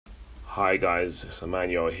Hi guys, it's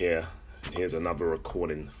Emmanuel here. Here's another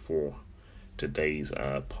recording for today's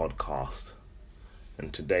podcast.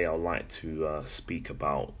 And today I'd like to speak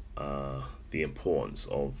about the importance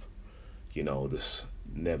of, this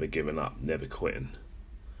never giving up, never quitting.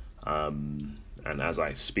 And as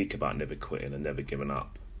I speak about never quitting and never giving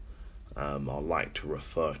up, I'd like to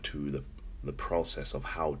refer to the process of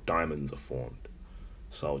how diamonds are formed.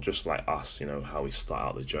 So just like us, how we start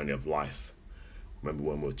out the journey of life. Remember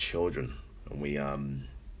when we were children and we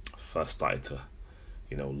first started to,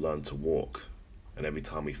 learn to walk, and every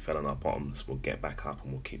time we fell on our bottoms, we'll get back up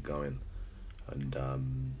and we'll keep going.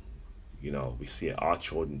 And we see our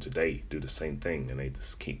children today do the same thing, and they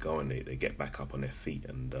just keep going. They get back up on their feet,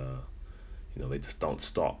 and they just don't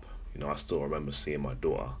stop. I still remember seeing my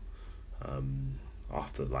daughter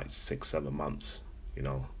after like 6-7 months,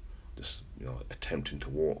 just attempting to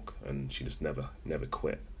walk, and she just never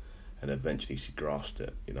quit. And eventually she grasped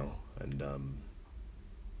it, and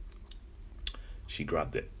she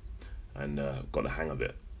grabbed it and got the hang of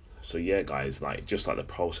it. So yeah, guys, just like the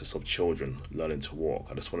process of children learning to walk,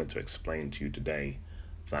 I just wanted to explain to you today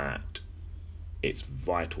that it's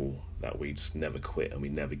vital that we just never quit and we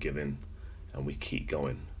never give in and we keep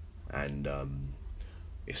going. And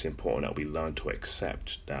it's important that we learn to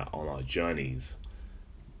accept that on our journeys,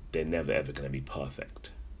 they're never ever going to be perfect.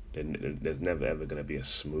 There's never ever going to be a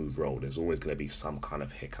smooth road. There's always going to be some kind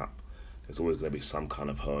of hiccup. There's always going to be some kind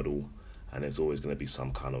of hurdle, and there's always going to be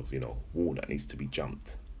some kind of wall that needs to be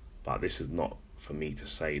jumped. But this is not for me to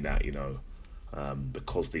say that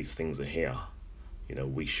because these things are here,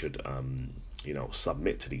 we should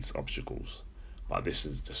submit to these obstacles. But this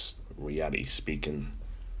is just reality speaking,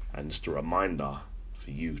 and just a reminder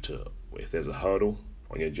for you to, if there's a hurdle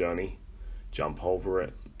on your journey, jump over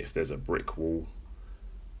it. If there's a brick wall,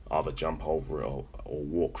 either jump over it or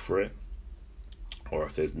walk through it. Or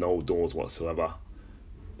if there's no doors whatsoever,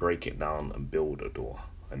 break it down and build a door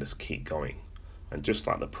and just keep going. And just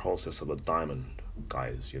like the process of a diamond,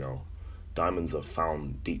 guys, diamonds are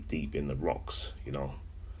found deep in the rocks,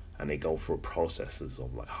 and they go through processes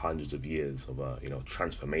of like hundreds of years of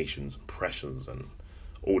transformations and pressures and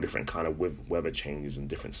all different kind of weather changes and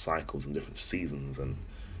different cycles and different seasons, and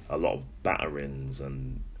a lot of batterings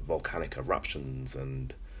and volcanic eruptions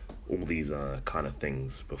and all these kind of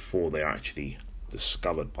things before they're actually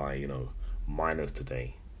discovered by miners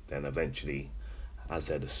today. Then eventually, as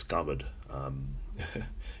they're discovered, and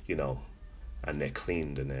they're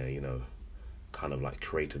cleaned and they're kind of like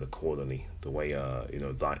created accordingly, the way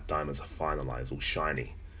diamonds are finalized, all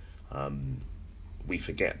shiny. We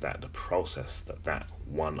forget that the process that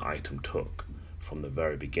one item took from the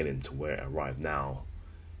very beginning to where it arrived now,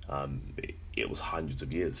 it was hundreds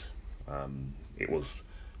of years. It was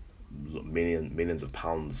millions of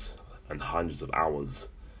pounds and hundreds of hours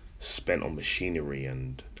spent on machinery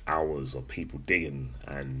and hours of people digging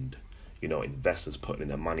and investors putting in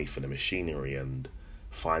their money for the machinery, and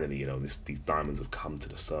finally these diamonds have come to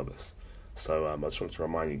the surface. So I just want to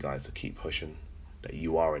remind you guys to keep pushing, that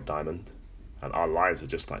you are a diamond, and our lives are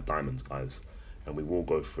just like diamonds, guys. And we will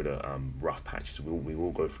go through the rough patches. We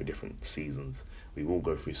will go through different seasons. We will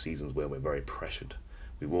go through seasons where we're very pressured.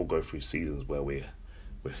 We will go through seasons where we're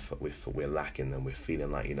lacking and we're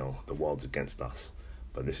feeling like the world's against us.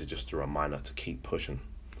 But this is just a reminder to keep pushing,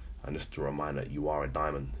 and just a reminder that you are a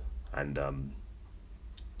diamond, and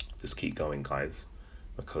just keep going, guys,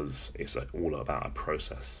 because it's all about a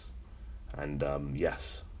process. And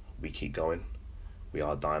yes, we keep going. We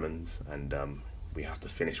are diamonds, and we have to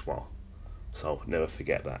finish well. So never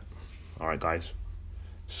forget that. All right, guys.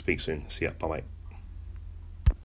 Speak soon. See ya. Bye-bye.